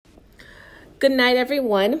Good night,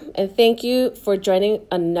 everyone, and thank you for joining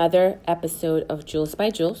another episode of Jules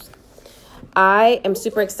by Jules. I am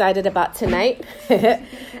super excited about tonight.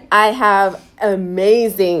 I have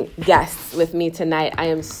amazing guests with me tonight. I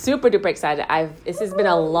am super duper excited. This has been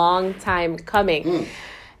a long time coming.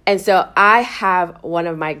 And so I have one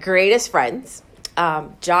of my greatest friends,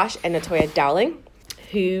 Josh and Natoya Dowling,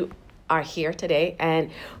 who are here today.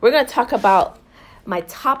 And we're going to talk about, my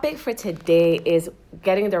topic for today is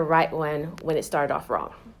getting the right one when it started off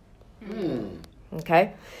wrong.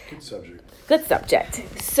 Okay? Good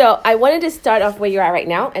subject. So I wanted to start off where you're at right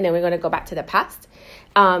now, and then we're going to go back to the past.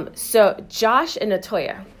 So Josh and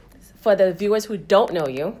Natoya, for the viewers who don't know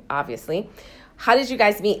you, obviously, how did you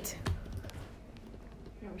guys meet?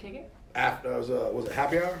 You want me to take it? After, was it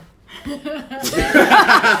happy hour? Wait,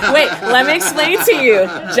 let me explain to you.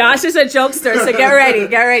 Josh is a jokester, so get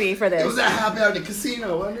ready for this. It was at happy hour at the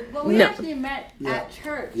casino, wasn't it? Well, we actually met at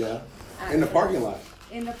church. Yeah. In the parking lot.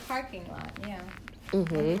 In the parking lot, yeah.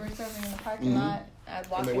 Mm-hmm. We were serving in the parking lot. I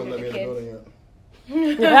walked And they wouldn't into let me the in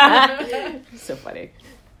the building kids. yet. So funny.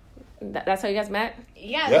 That's how you guys met?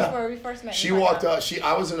 Yeah, that's where we first met. She walked up.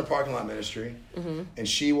 I was in the parking lot ministry, and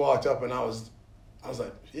she walked up, and I was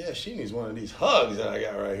like, yeah, she needs one of these hugs that I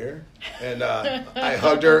got right here. And I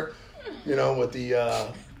hugged her, with the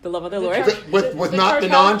love of the Lord. With not the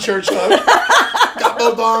non-church hug. Got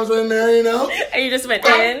both arms in there, And you just went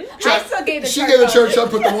in. I still gave the She church gave the hug. church hug,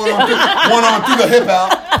 put the one arm through the hip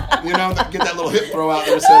out, get that little hip throw out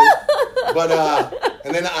there. So, but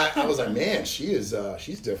and then I was like, man, she's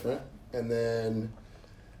different. And then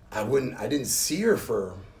I didn't see her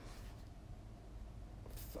for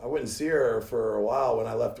a while when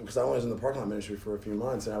I left, because I was in the parking lot ministry for a few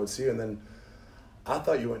months, and I would see her, and then I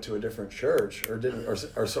thought you went to a different church or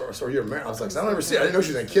you're married. I was like, I don't ever see her. I didn't know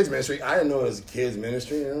she was in kids ministry. I didn't know it was a kids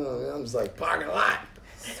ministry. I'm just like, parking lot.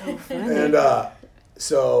 So funny. And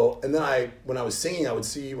and then when I was singing, I would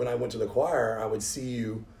see, when I went to the choir, I would see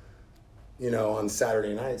you, on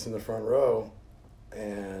Saturday nights in the front row,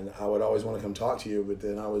 and I would always want to come talk to you, but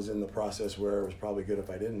then I was in the process where it was probably good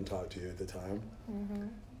if I didn't talk to you at the time. Mm-hmm.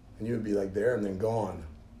 And you would be like there and then gone.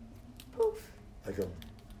 Poof. Like a...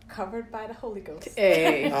 Covered by the Holy Ghost.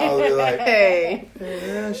 Hey. I would be like, Hey.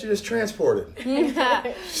 Yeah, she just transported.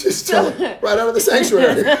 She's still right out of the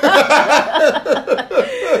sanctuary.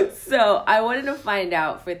 So I wanted to find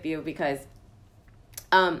out with you because,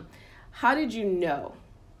 how did you know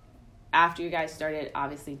after you guys started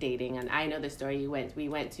obviously dating? And I know the story. We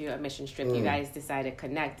went to a mission trip. You guys decided to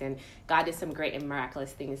connect, and God did some great and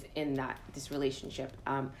miraculous things in this relationship.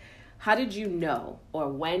 How did you know, or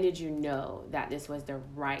when did you know that this was the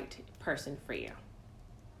right person for you?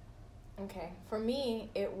 Okay. For me,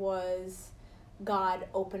 it was God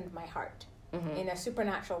opened my heart in a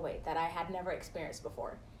supernatural way that I had never experienced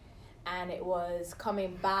before. And it was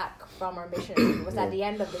coming back from our mission. It was at the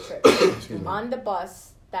end of the trip. On the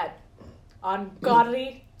bus, that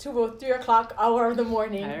ungodly 2 or 3 o'clock hour of the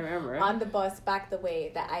morning. I remember. On the bus back the way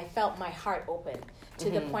that I felt my heart open to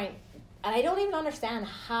the point. And I don't even understand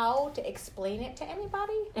how to explain it to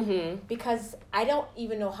anybody because I don't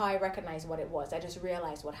even know how I recognize what it was. I just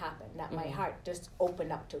realized what happened, that my heart just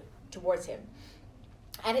opened up towards him.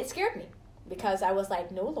 And it scared me because I was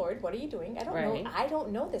like, no, Lord, what are you doing? I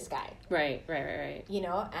don't know this guy. Right.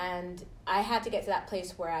 And I had to get to that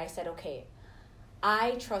place where I said, okay,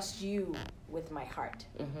 I trust you with my heart,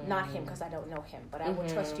 not him because I don't know him, but I will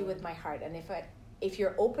trust you with my heart. And if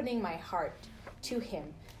you're opening my heart to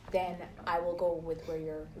him, then I will go with where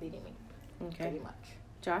you're leading me. Okay. Pretty much.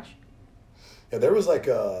 Josh? Yeah, there was like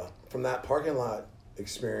from that parking lot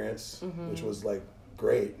experience, which was like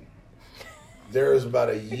great, there was about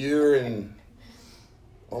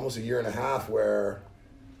almost a year and a half where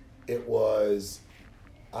it was,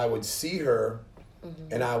 I would see her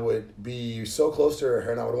and I would be so close to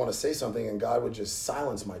her and I would want to say something and God would just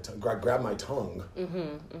silence my tongue, grab my tongue.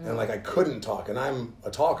 And like I couldn't talk, and I'm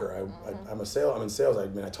a talker. I'm in sales.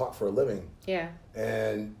 I talk for a living. Yeah.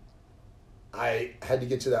 And I had to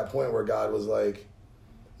get to that point where God was like,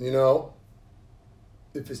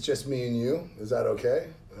 if it's just me and you, is that okay?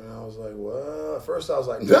 And I was like, well, at first I was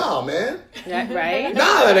like, no, man. Yeah, right?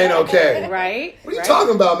 Nah, that ain't okay. Right? What are you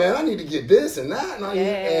talking about, man? I need to get this and that. And,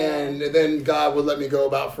 Yeah. And then God would let me go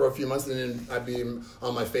about for a few months, and then I'd be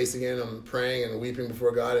on my face again. I'm praying and weeping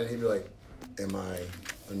before God, and he'd be like, am I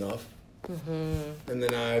enough? And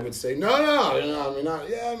then I would say, no,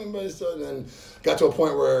 but it's still, and then got to a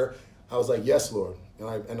point where I was like, yes, Lord.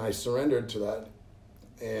 And I surrendered to that.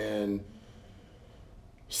 And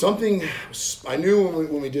something, I knew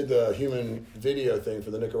when we did the human video thing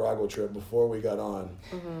for the Nicaragua trip before we got on,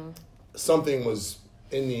 something was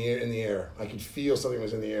in the air. I could feel something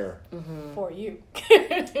was in the air. For you.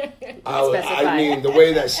 I mean, the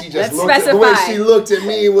way that she just Let's the way specify. she looked at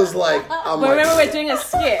me was like, I'm like, Remember, we're doing a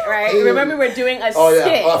skit, right? Hey. Remember, we're doing a oh yeah,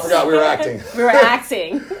 skit. oh, I forgot we were acting. We were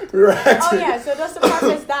acting. We were acting. Oh yeah, so just to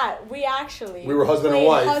preface that, we were husband and played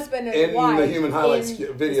wife husband and in wife the Human Highlights in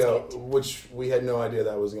the video, skit. which we had no idea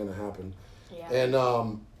that was going to happen. Yeah.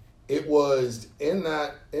 And it was in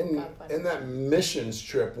that fun. in that missions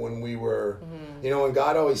trip when we were, when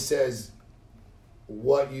God always says,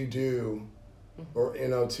 what you do, or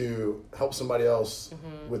to help somebody else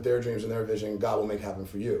with their dreams and their vision, God will make happen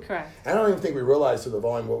for you. Correct. I don't even think we realized to the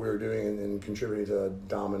volume what we were doing and contributing to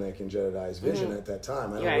Dominic and Jedediah's vision at that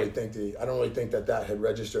time. I don't really think that had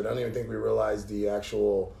registered. I don't even think we realized the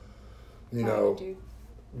actual,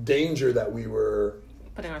 danger that we were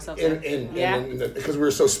Putting ourselves in because we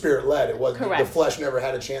were so spirit led. It was Correct. the flesh never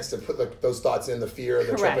had a chance to put those thoughts in, the fear,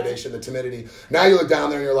 the Correct. trepidation, the timidity. Now you look down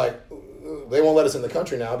there and you're like, they won't let us in the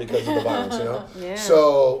country now because of the violence, Yeah.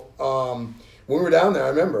 So when we were down there, I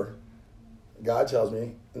remember God tells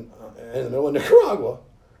me in the middle of Nicaragua,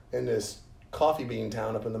 in this coffee bean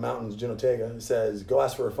town up in the mountains, Jinotega, it says, go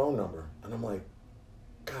ask for her phone number. And I'm like,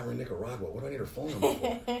 God, we're in Nicaragua. What do I need her phone number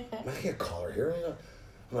for? I can't call her here.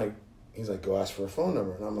 I'm like, he's like, go ask for a phone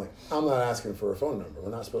number. And I'm like, I'm not asking for a phone number.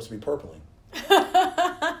 We're not supposed to be purpling.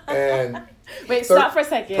 And Wait, stop for a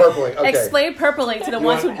second. Purpling, okay. Explain purpling to the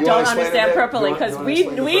ones who you don't wanna explain understand it? purpling, You because wanna we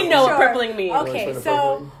explain the know what Sure. purpling means. Okay, explain the so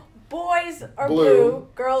purpling? boys are Blue. blue,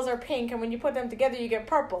 girls are pink, and when you put them together, you get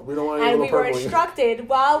purple. We don't want And any we little were purpling. instructed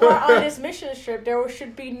while we're on this mission trip, there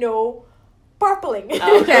should be no purpling.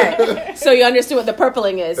 Okay, so you understood what the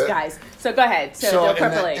purpling is, guys. So go ahead. So no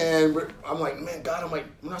purpling. And I'm like, man, God, we're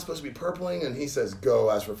not supposed to be purpling. And he says,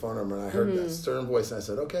 go ask for a phone number. And I heard that stern voice, and I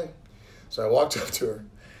said, okay. So I walked up to her,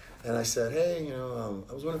 and I said, hey,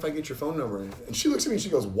 I was wondering if I could get your phone number. And she looks at me and she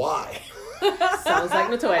goes, why? Sounds like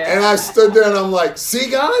Natoya. And I stood there and I'm like, see,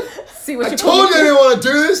 God? See what I you told you I put me didn't want to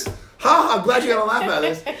do this. Ha, I'm glad you got a laugh at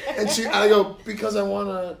this. And I go, because I want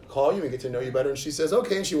to call you and get to know you better. And she says,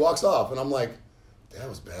 okay. And she walks off. And I'm like, that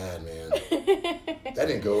was bad, man. That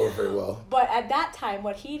didn't go over very well. But at that time,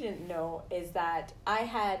 what he didn't know is that I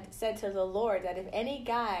had said to the Lord that if any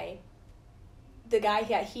guy, the guy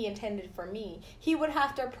that he intended for me, he would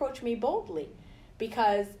have to approach me boldly.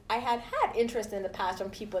 Because I had interest in the past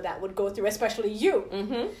from people that would go through, especially you.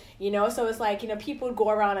 Mm-hmm. So it's like, people would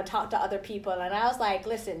go around and talk to other people. And I was like,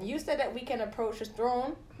 listen, you said that we can approach the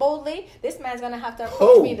throne boldly. This man's going to have to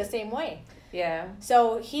approach me the same way. Yeah.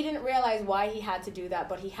 So he didn't realize why he had to do that,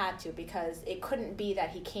 but he had to, because it couldn't be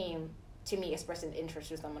that he came to me expressing interest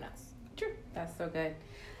to someone else. True. That's so good.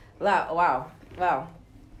 Wow.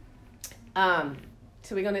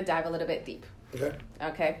 So we're going to dive a little bit deep.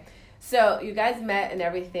 Okay. So you guys met and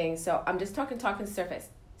everything. So I'm just talking surface.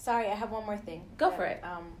 Sorry, I have one more thing. Go for it.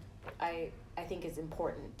 I think it's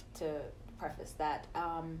important to preface that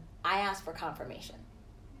I asked for confirmation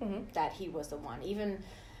that he was the one, even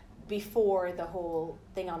before the whole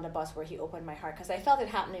thing on the bus where he opened my heart, because I felt it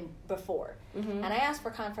happening before. And I asked for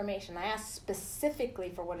confirmation. I asked specifically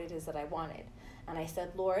for what it is that I wanted. And I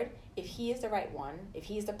said, Lord, if he is the right one, if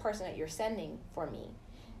he's the person that you're sending for me,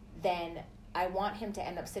 then I want him to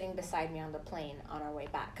end up sitting beside me on the plane on our way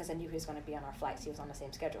back, because I knew he was going to be on our flights. He was on the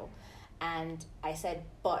same schedule. And I said,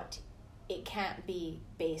 but it can't be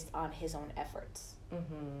based on his own efforts.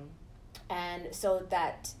 And so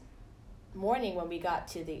that morning when we got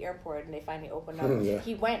to the airport and they finally opened up,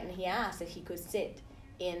 he went and he asked if he could sit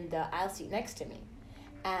in the aisle seat next to me.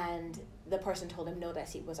 And the person told him no, that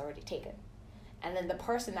seat was already taken. And then the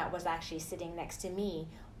person that was actually sitting next to me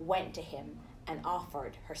went to him and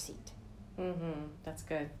offered her seat. That's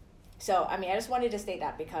good. So, I just wanted to state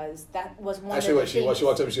that, because that was one Actually, of the things. she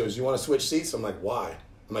walked up and she goes, you want to switch seats? I'm like, why?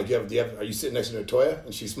 I'm like, are you sitting next to Natoya?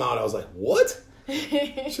 And she smiled. I was like, what?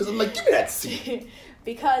 She was like, give me that seat.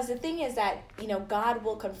 Because the thing is that, God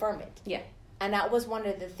will confirm it. Yeah. And that was one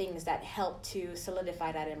of the things that helped to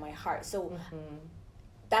solidify that in my heart. So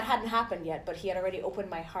that hadn't happened yet, but he had already opened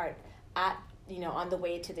my heart on the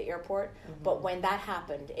way to the airport. But when that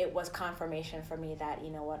happened, it was confirmation for me that,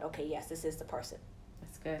 okay, yes, this is the person.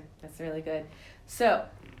 That's good. That's really good. So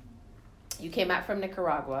you came out from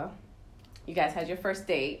Nicaragua. You guys had your first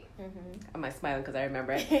date. Am I smiling because I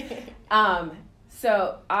remember it?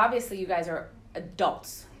 So obviously you guys are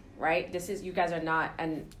adults, right? You guys are not,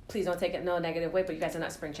 and please don't take it no negative way, but you guys are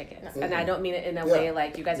not spring chickens. And I don't mean it in a way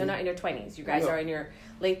like you guys are not in your 20s. You guys are in your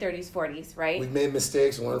late 30s, 40s, right? We've made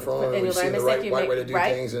mistakes and learned from them. And we've seen the right way to do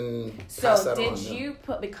things and pass that on. So did you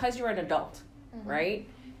put, because you're an adult, right?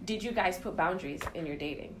 Did you guys put boundaries in your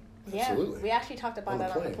dating? Yeah, Absolutely. we actually talked about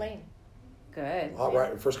that on the plane. Good. All right,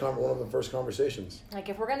 one of the first conversations. Like,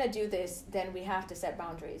 if we're going to do this, then we have to set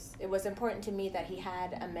boundaries. It was important to me that he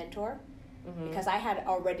had a mentor, because I had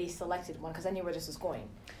already selected one, because I knew where this was going.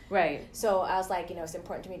 Right. So I was like, it's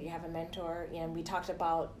important to me to have a mentor. And we talked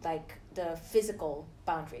about, like, the physical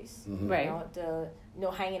boundaries. Right. No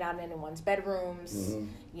hanging out in anyone's bedrooms.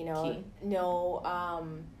 Key. No,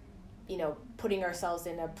 putting ourselves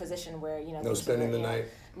in a position where, no spending the night.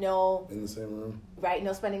 No. In the same room. Right.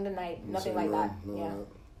 No spending the night. Nothing like that. No,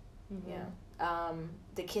 Yeah.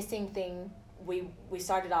 The kissing thing, we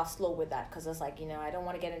started off slow with that, because it's like, I don't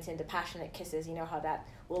want to get into passionate kisses, how that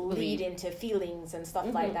will lead into feelings and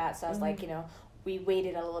stuff like that. So I was like, we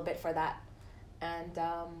waited a little bit for that. And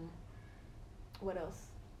what else?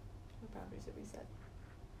 What boundaries did we set?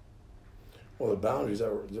 Well, the boundaries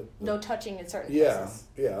that were no touching in certain places.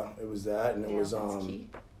 Yeah, it was that, and it was that's key.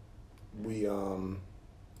 we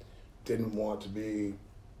didn't want to be,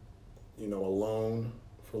 alone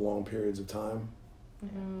for long periods of time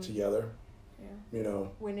together. Yeah.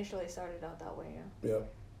 We initially started out that way. Yeah.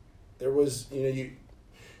 There was,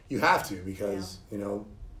 you have to, because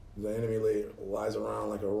the enemy lies around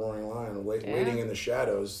like a roaring lion, waiting in the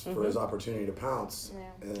shadows for his opportunity to pounce.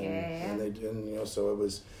 Yeah. And they didn't, so it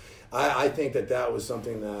was. I think that was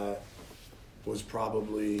something that was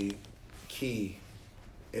probably key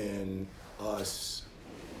in us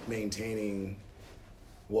maintaining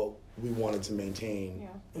what we wanted to maintain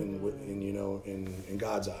in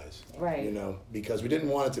God's eyes. Right. Because we didn't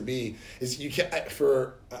want it to be, I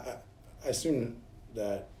assume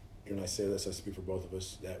that, I say this, I speak for both of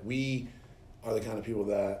us, that we are the kind of people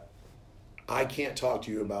that I can't talk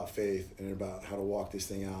to you about faith and about how to walk this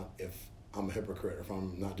thing out if I'm a hypocrite, or if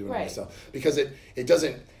I'm not doing it myself. Because it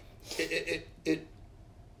doesn't,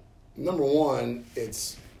 number one,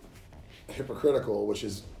 it's hypocritical, which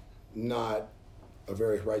is not a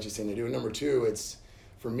very righteous thing to do. And number two, it's,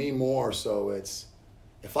 for me more so, it's,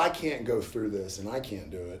 if I can't go through this and I can't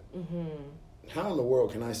do it, how in the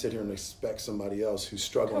world can I sit here and expect somebody else who's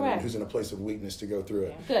struggling and who's in a place of weakness to go through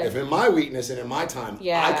it? Good. If in my weakness and in my time,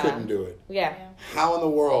 I couldn't do it. Yeah. How in the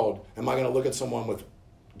world am I going to look at someone with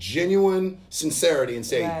genuine sincerity and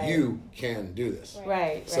say, you can do this?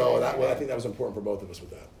 Right. So I think that was important for both of us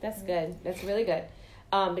with that. That's good. That's really good.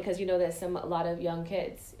 Because there's a lot of young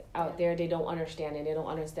kids out there, they don't understand, and they don't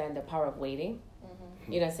understand the power of waiting.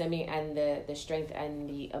 You know what I mean? And the strength and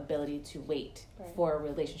the ability to wait for a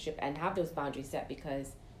relationship and have those boundaries set,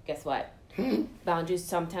 because guess what? Boundaries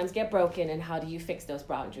sometimes get broken, and how do you fix those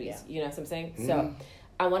boundaries? Yeah. You know what I'm saying? So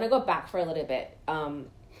I want to go back for a little bit.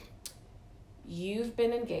 You've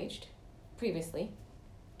been engaged previously,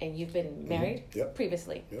 and you've been married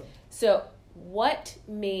previously. Yep. So what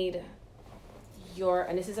made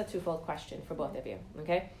and this is a twofold question for both of you,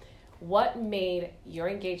 okay? What made your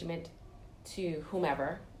engagement to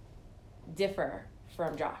whomever differ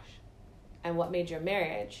from Josh? And what made your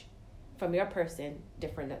marriage from your person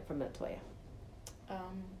different from Latoya?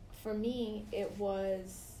 For me, it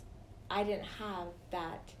was, I didn't have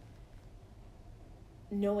that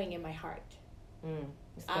knowing in my heart.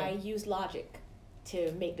 I used logic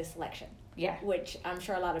to make the selection. Yeah. Which I'm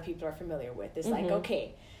sure a lot of people are familiar with. It's like,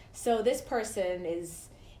 okay, so this person is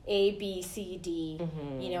A, B, C, D,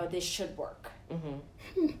 this should work.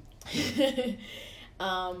 And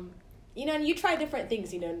you try different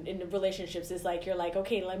things, in the relationships. It's like, you're like,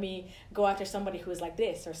 okay, let me go after somebody who's like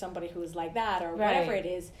this, or somebody who's like that, or whatever it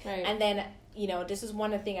is. Right. And then, this is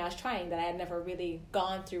one of the things I was trying that I had never really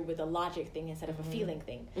gone through with a logic thing instead of a feeling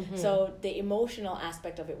thing. So the emotional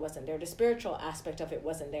aspect of it wasn't there. The spiritual aspect of it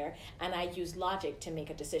wasn't there. And I used logic to make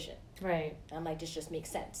a decision. Right. I'm like, this just makes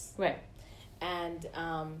sense. Right. And,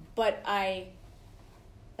 but I,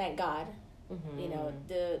 thank God,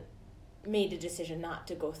 made the decision not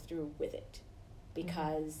to go through with it,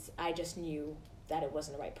 because I just knew that it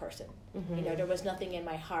wasn't the right person. There was nothing in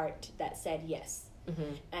my heart that said yes.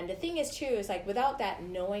 And the thing is too, is like, without that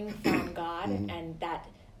knowing from God and that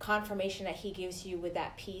confirmation that he gives you with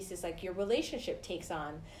that peace, is like your relationship takes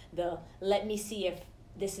on the let me see if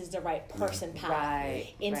this is the right person path,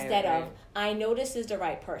 instead of I know this is the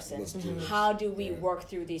right person. How do we work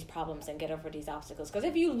through these problems and get over these obstacles? Because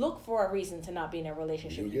if you look for a reason to not be in a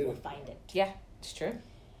relationship, you will find it. Yeah, it's true.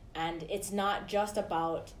 And it's not just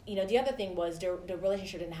about, the other thing was the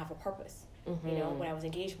relationship didn't have a purpose. When I was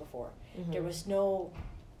engaged before, there was no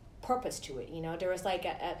purpose to it. There was like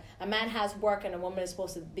a man has work and a woman is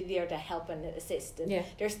supposed to be there to help and assist. And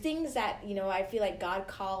there's things that, I feel like God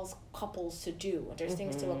calls couples to do. There's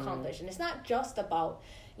things to accomplish. And it's not just about,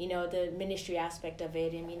 the ministry aspect of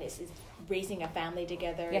it. I mean, it's raising a family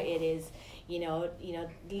together. It is,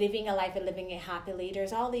 living a life and living it happily.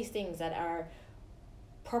 There's all these things that are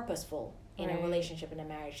purposeful in a relationship and a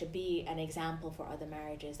marriage, to be an example for other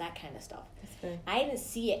marriages, that kind of stuff. I didn't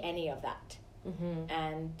see any of that.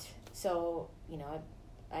 And so,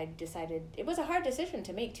 I decided, it was a hard decision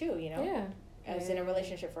to make too, Yeah. I was in a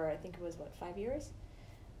relationship for, I think it was 5 years.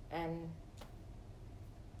 And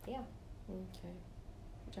yeah. Okay.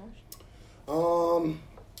 Josh?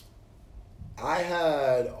 I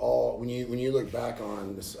had when you look back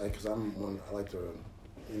on this, because I like to,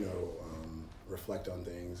 reflect on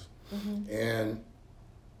things, and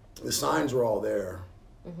the signs were all there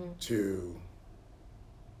to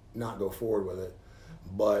not go forward with it,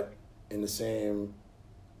 but in the same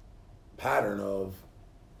pattern of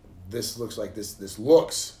this looks like this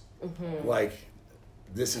looks like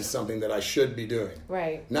this is something that I should be doing.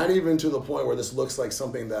 Right. Not even to the point where this looks like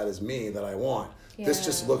something that is me that I want. Yeah. This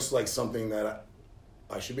just looks like something that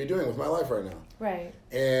I should be doing with my life right now. Right.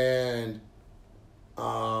 And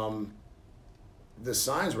the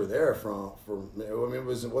signs were there for me. I mean, it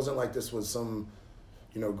wasn't like this was some,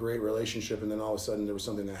 great relationship and then all of a sudden there was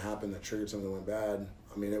something that happened that triggered something that went bad.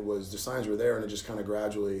 I mean, the signs were there, and it just kind of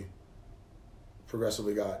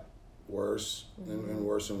progressively got worse and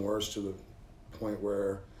worse and worse, to the point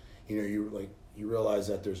where, you realize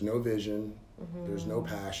that there's no vision, there's no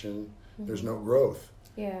passion, there's no growth.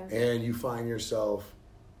 Yeah. And you find yourself,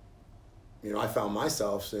 I found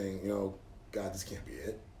myself saying, God, this can't be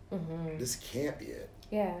it. This can't be it.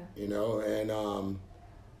 Yeah. And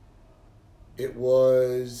it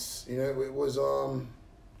was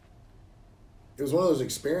one of those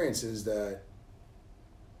experiences that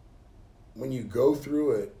when you go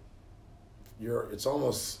through it, you're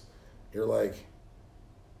like,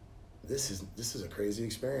 this is a crazy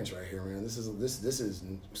experience right here, man. This is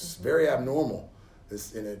very abnormal.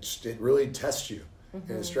 It really tests you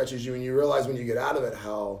and it stretches you, and you realize when you get out of it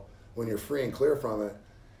when you're free and clear from it,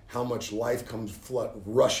 how much life comes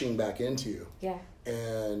rushing back into you. Yeah.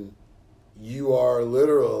 And you are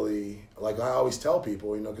literally, like I always tell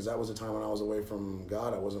people, because that was a time when I was away from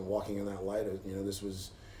God. I wasn't walking in that light. This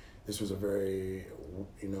was a very,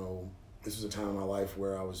 this was a time in my life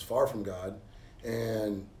where I was far from God.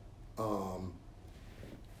 And I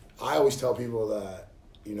always tell people that,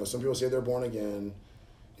 some people say they're born again,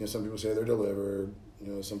 some people say they're delivered,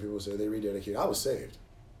 some people say they rededicated. I was saved.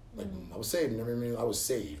 I was saved. I was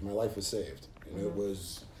saved. My life was saved. It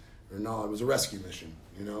was a rescue mission.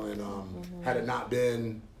 And had it not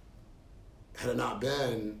been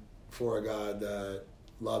for a God that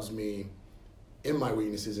loves me in my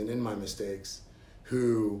weaknesses and in my mistakes,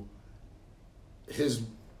 who his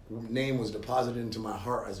name was deposited into my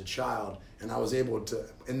heart as a child, and I was able to,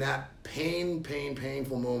 in that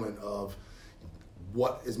painful moment of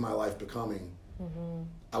what is my life becoming,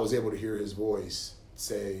 I was able to hear his voice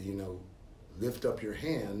say, lift up your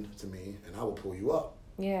hand to me and I will pull you up.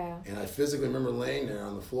 Yeah. And I physically remember laying there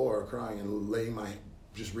on the floor crying and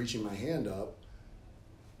just reaching my hand up.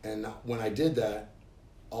 And when I did that,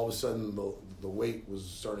 all of a sudden the weight was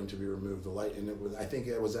starting to be removed, the light. And I think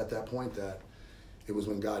it was at that point that it was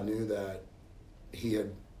when God knew that he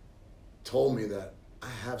had told me that I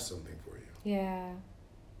have something for you. Yeah.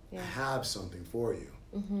 I have something for you.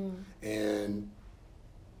 And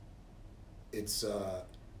it's the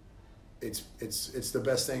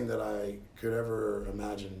best thing that I could ever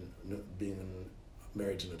imagine, being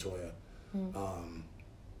married to Natoya.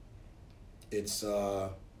 It's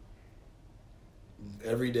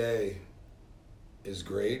every day is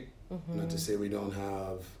great. Not to say we don't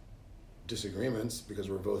have disagreements, because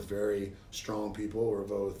we're both very strong people. We're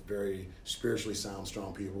both very spiritually sound,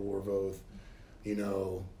 strong people. We're both,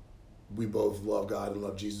 we both love God and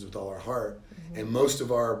love Jesus with all our heart. And most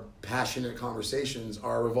of our passionate conversations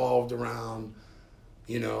are revolved around,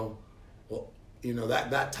 that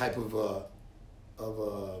type of a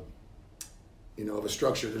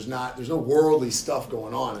structure. There's no worldly stuff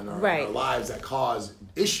going on in our lives that cause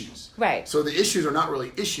issues. Right. So the issues are not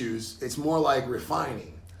really issues. It's more like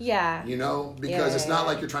refining. Yeah. Because it's not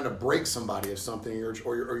like you're trying to break somebody of something,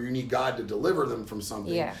 or you need God to deliver them from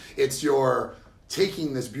something. Yeah. It's you're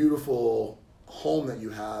taking this beautiful home that you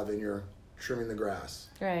have and you're trimming the grass.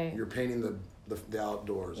 Right. You're painting the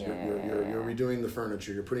outdoors. Yeah. You're redoing the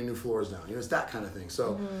furniture. You're putting new floors down. It's that kind of thing.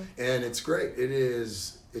 So, and it's great.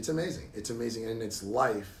 It's amazing. It's amazing. And it's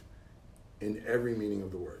life in every meaning of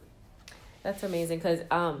the word. That's amazing, because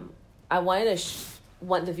I wanted to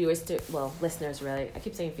want the viewers to, listeners really. I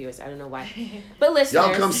keep saying viewers. I don't know why. But listeners.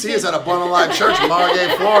 Y'all come see us at Abundant Life Church in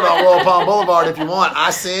Margate, Florida on Royal Palm Boulevard if you want. I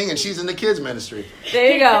sing and she's in the kids ministry.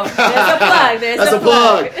 There you go. There's a plug. That's a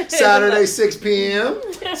plug. Saturday 6 p.m.,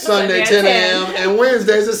 Sunday 10 a.m., and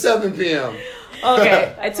Wednesdays at 7 p.m.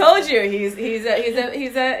 Okay, I told you he's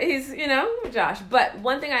Josh. But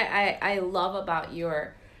one thing I love about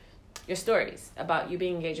your stories about you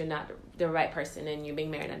being engaged and not the right person and you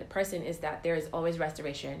being married and the person is that there is always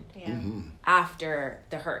restoration after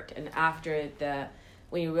the hurt and after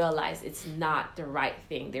when you realize it's not the right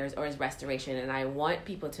thing. There's always restoration, and I want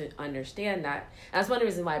people to understand that. And that's one of the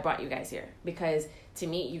reasons why I brought you guys here, because to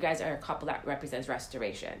me, you guys are a couple that represents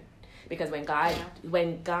restoration. Because when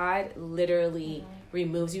God literally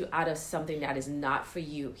removes you out of something that is not for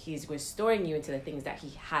you, he's restoring you into the things that he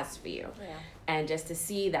has for you. Yeah. And just to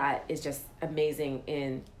see that is just amazing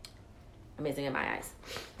in my eyes.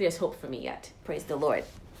 There's hope for me yet. Praise the Lord.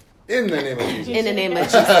 In the name of Jesus. In the name of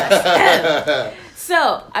Jesus.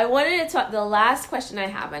 So I wanted to talk, the last question I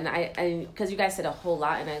have, and because you guys said a whole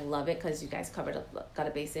lot, and I love it because you guys covered a lot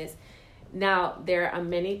of bases. Now, there are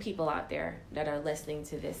many people out there that are listening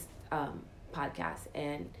to this podcast,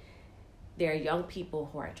 and there are young people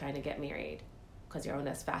who are trying to get married because they're on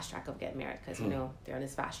this fast track of getting married because, they're on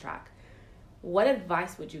this fast track. What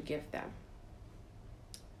advice would you give them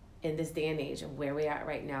in this day and age and where we're at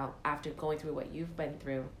right now after going through what you've been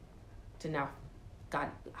through to now God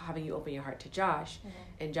having you open your heart to Josh?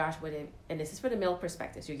 And Josh and this is for the male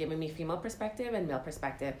perspective, so you're giving me female perspective and male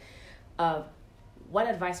perspective of what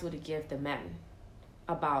advice would you give the men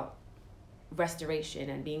about restoration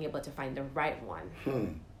and being able to find the right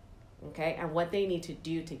one? Okay, and what they need to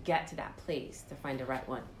do to get to that place to find the right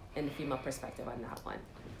one, and the female perspective on that one.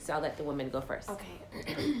 So I'll let the women go first.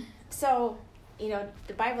 Okay. So,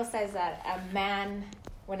 the Bible says that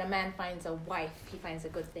when a man finds a wife, he finds a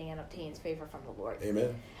good thing and obtains favor from the Lord.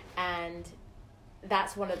 Amen. And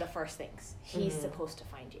that's one of the first things. He's supposed to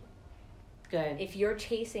find you. Good. If you're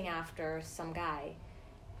chasing after some guy,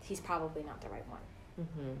 he's probably not the right one.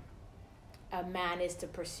 A man is to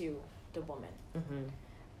pursue the woman.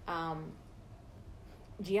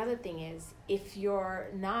 The other thing is, if you're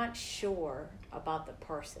not sure about the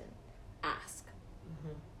person, ask.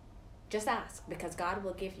 Just ask, because God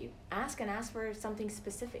will give you. Ask for something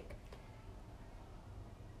specific.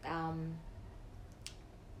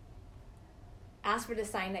 Ask for the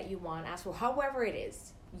sign that you want. Ask for however it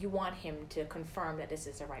is you want him to confirm that this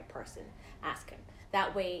is the right person. Ask him.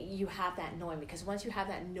 That way you have that knowing, because once you have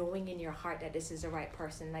that knowing in your heart that this is the right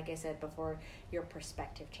person, like I said before, your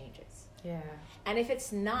perspective changes. Yeah. And if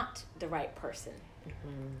it's not the right person,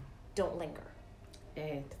 don't linger.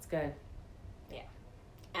 Hey, that's good. Yeah.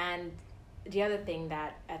 And the other thing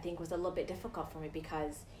that I think was a little bit difficult for me,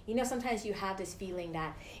 because, sometimes you have this feeling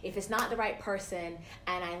that if it's not the right person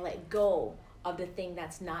and I let go of the thing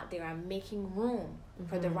that's not there, I'm making room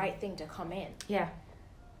for the right thing to come in. Yeah.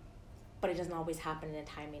 But it doesn't always happen in the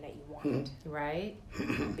timing that you want. Right.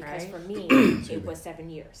 Because for me, it was 7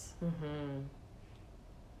 years.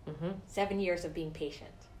 7 years of being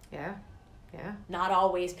patient. Yeah. Yeah. Not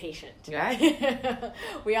always patient. Right.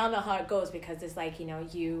 We all know how it goes, because it's like,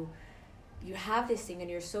 you have this thing and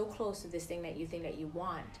you're so close to this thing that you think that you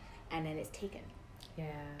want, and then it's taken. Yeah.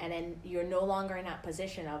 And then you're no longer in that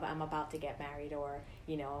position of I'm about to get married, or,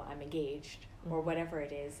 I'm engaged, or whatever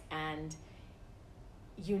it is. And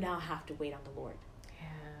you now have to wait on the Lord. Yeah.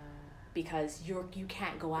 Because you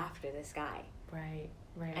can't go after this guy. Right.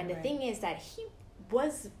 And the thing is that he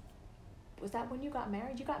was that when you got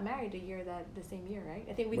married? You got married the same year, right?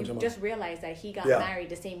 I think we just realized that he got married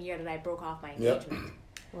the same year that I broke off my engagement.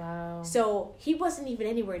 Wow. So he wasn't even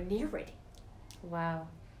anywhere near ready. Wow.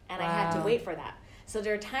 And I had to wait for that. So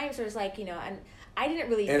there are times where it's like, and I didn't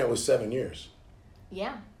really... And it was 7 years.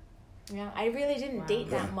 Yeah. Yeah, I really didn't date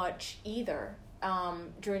that much either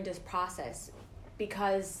during this process,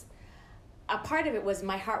 because a part of it was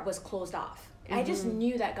my heart was closed off. I just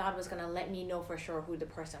knew that God was going to let me know for sure who the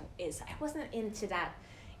person is. I wasn't into that,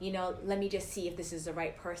 let me just see if this is the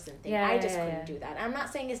right person thing. I just couldn't do that. I'm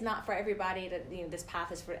not saying it's not for everybody, that this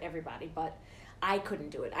path is for everybody, but I couldn't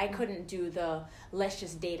do it. I couldn't do the let's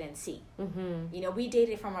just date and see. We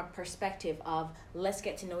dated from a perspective of let's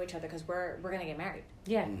get to know each other because we're going to get married.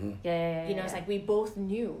 Yeah. Yeah. It's like we both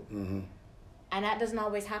knew. And that doesn't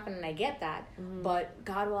always happen, and I get that, but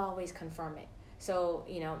God will always confirm it. So,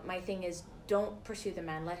 my thing is, don't pursue the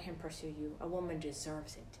man, let him pursue you. A woman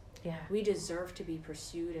deserves it. Yeah. We deserve to be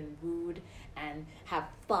pursued and wooed and have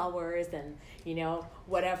flowers and,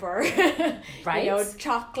 whatever, Right.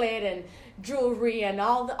 chocolate and jewelry and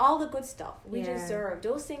all the good stuff. We Yeah. deserve.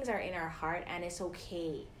 Those things are in our heart, and it's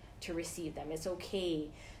okay to receive them. It's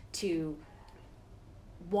okay to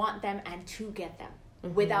want them and to get them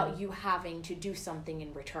without you having to do something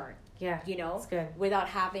in return. Yeah. That's good. Without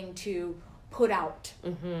having to put out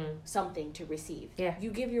something to receive. Yeah.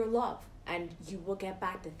 You give your love and you will get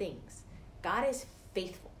back the things. God is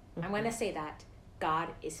faithful. I'm going to say that. God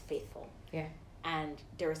is faithful. Yeah. And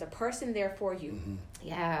there is a person there for you.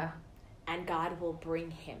 Yeah. And God will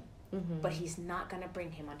bring him. But he's not going to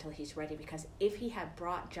bring him until he's ready, because if he had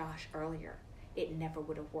brought Josh earlier, it never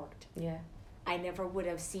would have worked. Yeah. I never would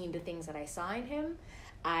have seen the things that I saw in him.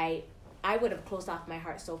 I would have closed off my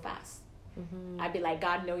heart so fast. I'd be like,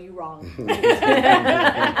 God, no, you wrong.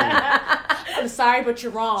 I'm sorry, but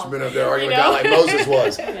you're wrong. She's been up there arguing with God like Moses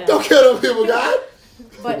was. Don't kill them people, God.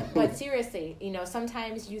 But seriously,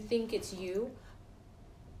 sometimes you think it's you,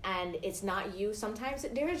 and it's not you. Sometimes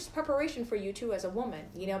there's preparation for you too as a woman,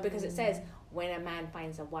 because it says when a man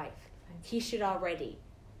finds a wife, he should already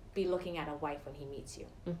be looking at a wife when he meets you,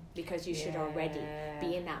 because you should already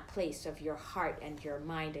be in that place of your heart and your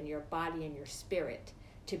mind and your body and your spirit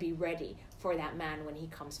to be ready for that man when he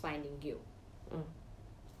comes finding you.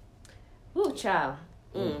 Ooh, child.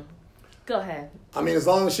 Go ahead. I mean, as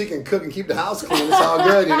long as she can cook and keep the house clean, it's all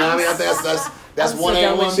good. You know what I mean? I think that's one A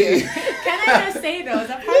and one B. Can I just say, though, as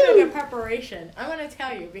a part of the preparation, I'm going to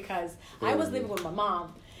tell you, because I was living with my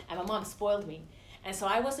mom, and my mom spoiled me. And so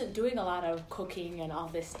I wasn't doing a lot of cooking and all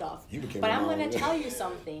this stuff. But I'm going to tell you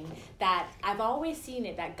something that I've always seen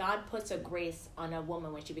it, that God puts a grace on a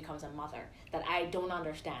woman when she becomes a mother that I don't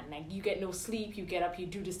understand. Like, you get no sleep, you get up, you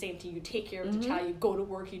do the same thing, you take care of the child, you go to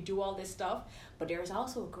work, you do all this stuff. But there is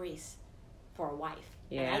also a grace for a wife.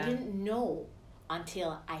 Yeah. And I didn't know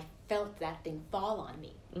until I felt that thing fall on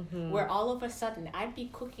me. Where all of a sudden I'd be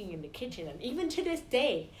cooking in the kitchen, and even to this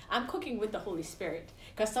day I'm cooking with the Holy Spirit,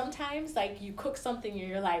 because sometimes like you cook something and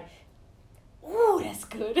you're like, ooh, that's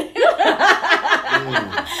good.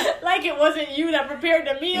 Like it wasn't you that prepared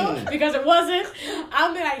the meal, because it wasn't.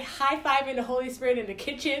 I'm like high-fiving the Holy Spirit in the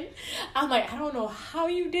kitchen. I'm like, I don't know how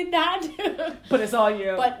you did that. But it's all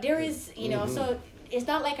you. But there is, so it's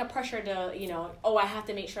not like a pressure to, I have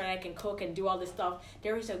to make sure I can cook and do all this stuff.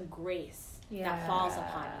 There is a grace that falls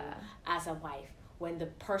upon you as a wife when the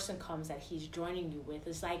person comes that he's joining you with.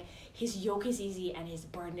 It's like his yoke is easy and his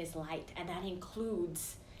burden is light, and that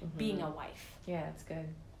includes being a wife. Yeah, that's good.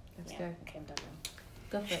 That's good. Okay, I'm done now.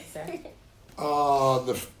 Go for it, sir.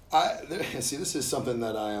 See, this is something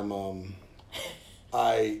that I am.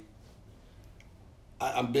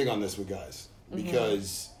 I'm big on this with guys,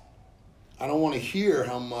 because I don't want to hear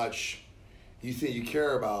how much you think you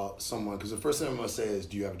care about someone. Because the first thing I'm going to say is,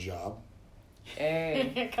 do you have a job?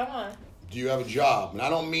 Hey. Come on. Do you have a job? And I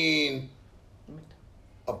don't mean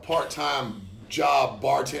a part-time job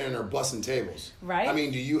bartending or bussing tables. Right. I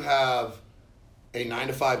mean, do you have a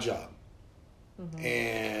 9-to-5 job?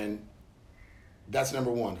 And that's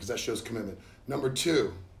number one, because that shows commitment. Number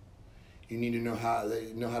two, you need to know how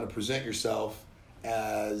to present yourself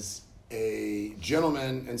as a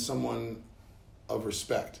gentleman and someone of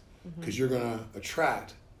respect, because you're going to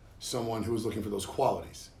attract someone who is looking for those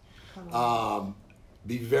qualities.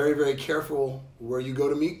 Be very, very careful where you go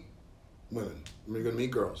to meet women, where you go to meet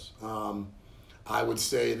girls. I would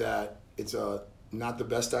say that it's not the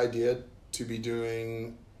best idea to be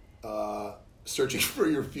doing searching for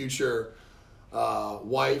your future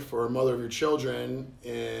wife or mother of your children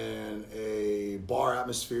in a bar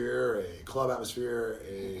atmosphere, a club atmosphere,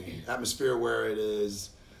 a atmosphere where it is,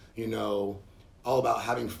 all about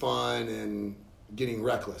having fun and getting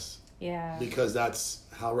reckless. Yeah. Because that's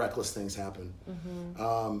how reckless things happen.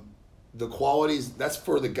 The qualities, that's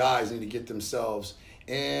for the guys who need to get themselves.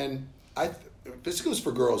 And this goes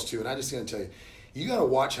for girls too. And I'm just going to tell you, you got to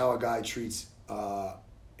watch how a guy treats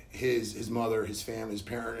his mother, his family, his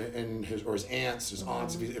parent, and his aunts, his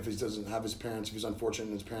aunts. If he doesn't have his parents, if he's unfortunate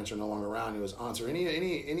and his parents are no longer around, his aunts or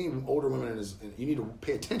any older women you need to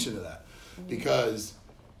pay attention to that, because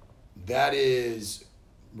that is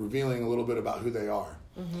revealing a little bit about who they are.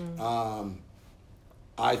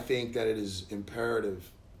 I think that it is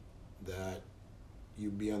imperative that you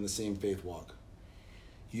be on the same faith walk.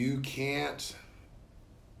 You can't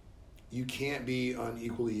be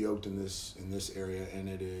unequally yoked in this area, and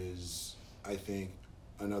it is, I think,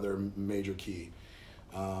 another major key.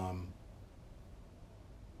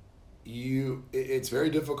 It's very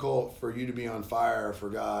difficult for you to be on fire for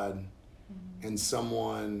God and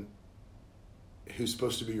someone who's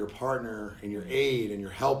supposed to be your partner and your aid and your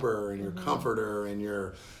helper and your comforter and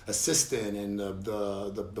your assistant and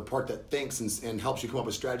the part that thinks and helps you come up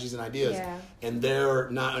with strategies and ideas, and they're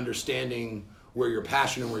not understanding where your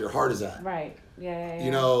passion and where your heart is at. Right. Yeah.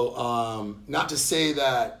 You know, not to say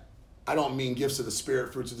that I don't mean gifts of the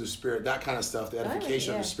Spirit, fruits of the Spirit, that kind of stuff, the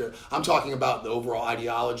edification of the Spirit. I'm talking about the overall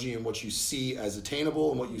ideology and what you see as attainable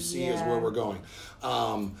and what you see as where we're going.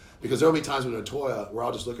 Because there'll be times with Natoya where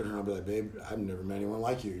I'll just look at her and I'll be like, babe, I've never met anyone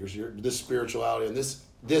like you. This spirituality and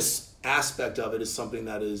this aspect of it is something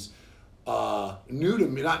that is new to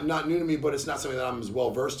me. Not new to me, but it's not something that I'm as well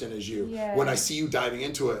versed in as you. Yeah. When I see you diving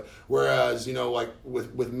into it. Whereas, you know, like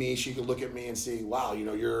with me, she could look at me and see, wow, you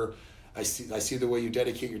know, I see the way you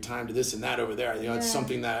dedicate your time to this and that over there. You know, it's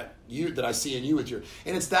something that I see in you with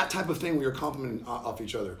and it's that type of thing where you're complimenting off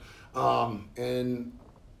each other. And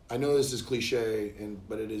I know this is cliche,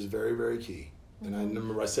 but it is very, very key. And I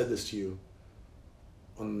remember I said this to you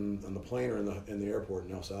on the plane or in the airport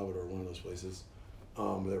in El Salvador, one of those places.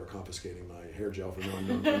 Where they were confiscating my hair gel for no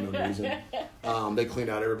unknown reason. They cleaned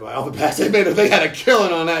out everybody, all the bags. They had a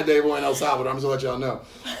killing on that day, boy, in El Salvador. I'm just gonna let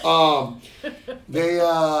y'all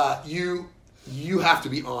know. You have to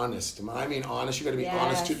be honest. When I mean honest, you got to be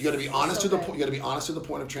honest. You got to be honest to the point. You got to be honest to the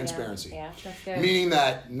point of transparency. Yeah. That's good. Meaning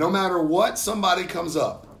that no matter what somebody comes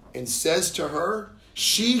up and says to her,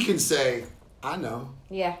 she can say, "I know."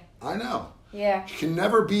 Yeah. I know. Yeah. It can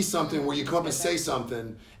never be something where you come up and say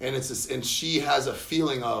something and and she has a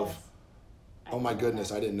feeling of, oh my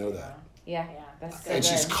goodness, I didn't know that. Yeah. That's good. And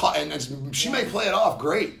she's caught, and she may play it off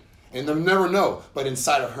great, and they'll never know. But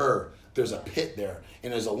inside of her, there's a pit there,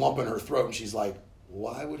 and there's a lump in her throat, and she's like,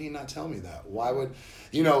 why would he not tell me that? Why would,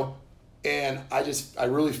 you know? And I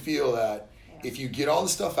really feel that if you get all the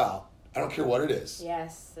stuff out, I don't care what it is.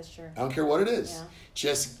 Yes, that's true. I don't care what it is. Yeah.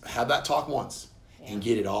 Just have that talk once and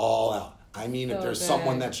get it all out. I mean, if there's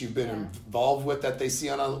someone that you've been involved with that they see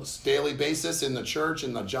on a daily basis in the church,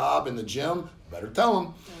 in the job, in the gym, better tell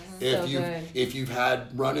them. If you've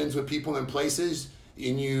had run-ins with people in places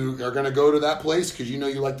and you are going to go to that place because you know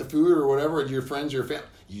you like the food or whatever, your friends, your family,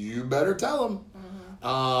 you better tell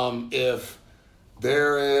them. If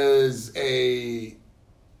there is a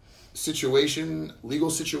legal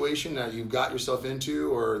situation that you've got yourself into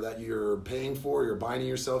or that you're paying for, you're binding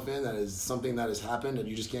yourself in, that is something that has happened and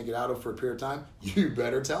you just can't get out of for a period of time, you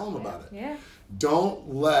better tell them about it. Yeah.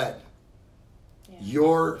 Don't let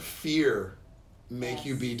your fear make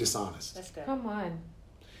you be dishonest. That's good. Come on.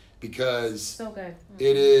 Because so good.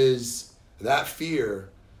 It is that fear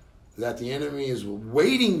that the enemy is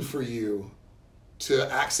waiting for you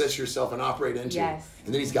to access yourself and operate into. Yes.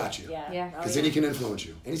 And then he's got you. Yeah. Because then he can influence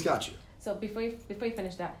you. And he's got you. So before you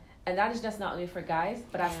finish that, and that is just not only for guys,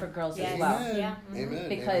 but that's for girls as Yes. well. Amen. Yeah. Amen.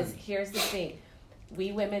 Because Amen. here's the thing.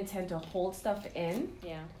 We women tend to hold stuff in.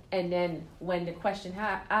 Yeah. And then when the question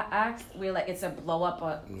asked, we're like, it's a blow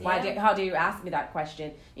up. Yeah. How do you ask me that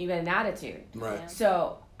question? You get an attitude. Right. Yeah.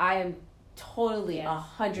 So I am totally Yes.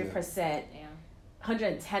 100%, Yeah.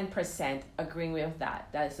 110% agreeing with that.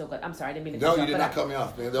 That is so good. I'm sorry, I didn't mean to No, cut you off, did but not cut me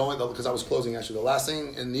off, man. Because I was closing actually. The last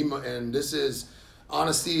thing, and this is,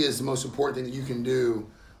 honesty is the most important thing that you can do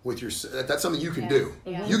with your. That's something you can do.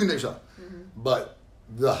 Yeah. You can do yourself. But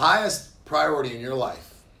the highest priority in your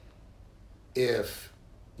life, if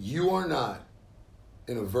you are not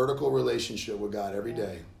in a vertical relationship with God every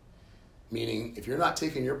day, meaning if you're not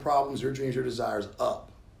taking your problems, your dreams, your desires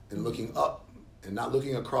up and looking up and not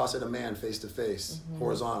looking across at a man face to face,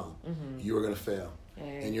 horizontal, you are going to fail.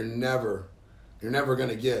 And you're never going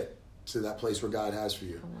to get to that place where God has for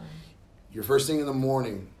you. Your first thing in the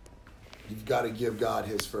morning, you've got to give God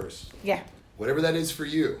his first. Yeah. Whatever that is for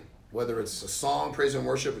you, whether it's a song, praise and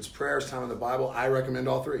worship, it's prayer, it's time in the Bible, I recommend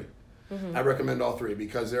all three. I recommend all three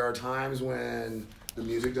because there are times when the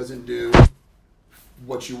music doesn't do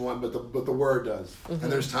what you want, but the word does.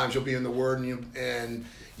 And there's times you'll be in the word and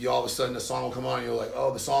you all of a sudden the song will come on and you're like,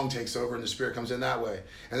 oh, the song takes over and the Spirit comes in that way.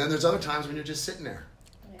 And then there's other times when you're just sitting there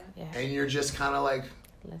and you're just kind of like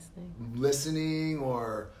listening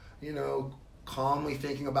or, you know, calmly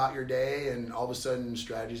thinking about your day, and all of a sudden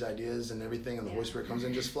strategies, ideas, and everything, and the Holy Spirit comes in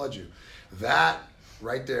and just floods you. That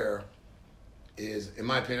right there is, in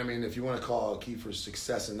my opinion, I mean, if you want to call a key for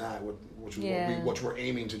success in that, which we're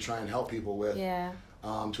aiming to try and help people with,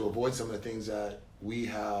 to avoid some of the things that we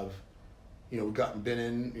have, you know, been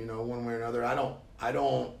in, you know, one way or another. I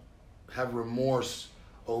don't have remorse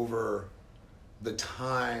over the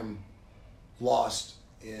time lost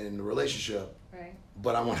in the relationship. Right.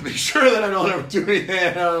 But I want to make sure that I don't ever do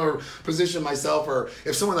anything or position myself, or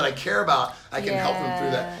if someone that I care about, I can help them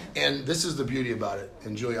through that. And this is the beauty about it.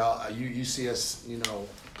 And Julia, you see us, you know,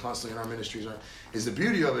 constantly in our ministries, is the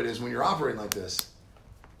beauty of it is when you're operating like this,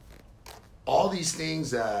 all these things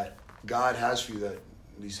that God has for you, that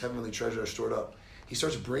these heavenly treasures are stored up, he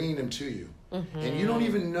starts bringing them to you. Mm-hmm. And you don't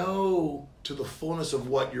even know to the fullness of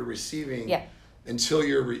what you're receiving until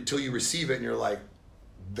you receive it and you're like,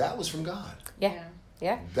 that was from God. Yeah.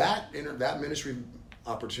 That ministry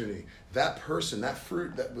opportunity, that person, that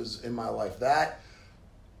fruit that was in my life, that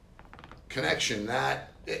connection,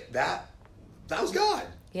 that was God.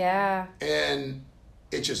 Yeah. And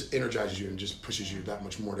it just energizes you and just pushes you that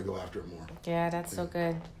much more to go after it more. Yeah, that's so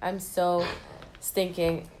good. I'm so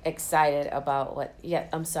stinking excited about what. Yeah,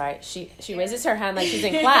 I'm sorry. She raises her hand like she's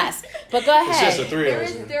in class. But go ahead. It's just the three of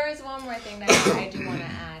us. There is one more thing that I do want to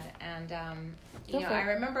add, and I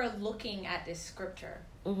remember looking at this scripture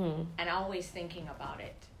and always thinking about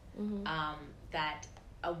it. That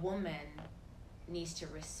a woman needs to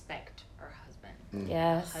respect her husband.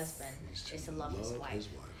 Yes. A husband is to love his wife.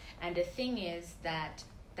 And the thing is that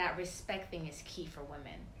respect thing is key for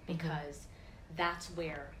women, because that's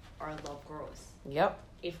where our love grows. Yep.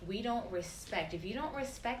 If you don't respect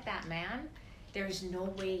that man, there's no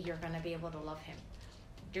way you're going to be able to love him.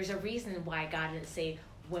 There's a reason why God didn't say,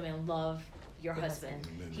 women, love your husband.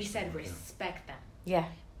 He said, respect them. Yeah.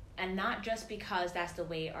 And not just because that's the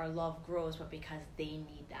way our love grows, but because they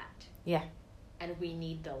need that. Yeah. And we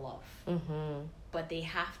need the love. But they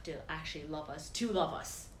have to actually love us to love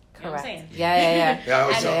us. You know what I'm saying?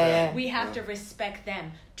 Yeah. We have to respect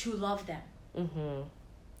them to love them.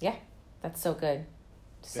 Yeah, that's so good.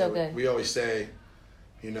 Good. We always say,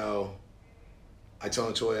 I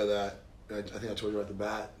tell Natoya that, I think I told you right at the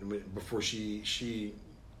bat, before she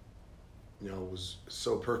was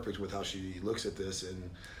so perfect with how she looks at this, and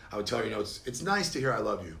I would tell her, it's nice to hear I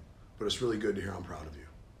love you, but it's really good to hear I'm proud of you.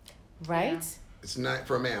 Right? Yeah. It's not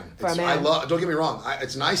for a man. Man. Don't get me wrong.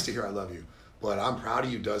 It's nice to hear I love you, but I'm proud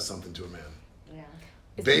of you does something to a man.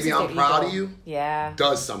 Yeah. Baby, I'm proud of you. Yeah.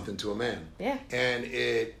 Does something to a man. Yeah. And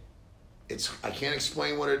it's I can't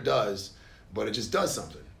explain what it does, but it just does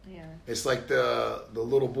something. Yeah. It's like the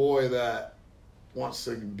little boy that wants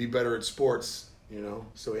to be better at sports,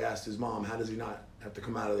 So he asked his mom, how does he not have to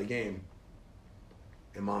come out of the game?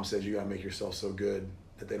 And mom says, you got to make yourself so good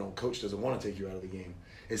that coach doesn't want to take you out of the game.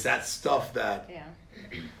 It's that stuff that... Yeah.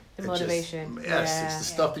 The motivation. It's the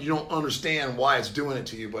stuff that you don't understand why it's doing it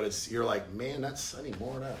to you, but you're like, man, I need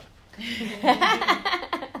more of that.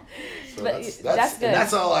 So that's good. And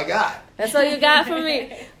that's all I got. That's all you got from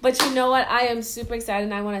me. But you know what? I am super excited,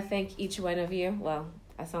 and I want to thank each one of you. Well,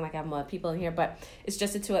 I sound like I have more people in here, but it's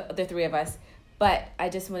just the three of us. But I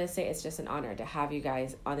just want to say it's just an honor to have you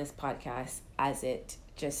guys on this podcast as it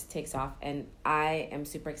just takes off, and I am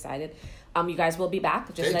super excited. You guys will be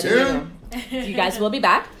back. Just letting you know. You guys will be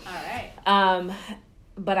back. All right.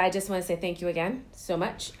 But I just want to say thank you again so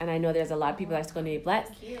much, and I know there's a lot of people that's going to be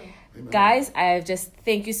blessed. Thank you. Amen. Guys, I just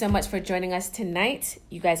thank you so much for joining us tonight.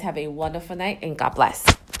 You guys have a wonderful night, and God bless.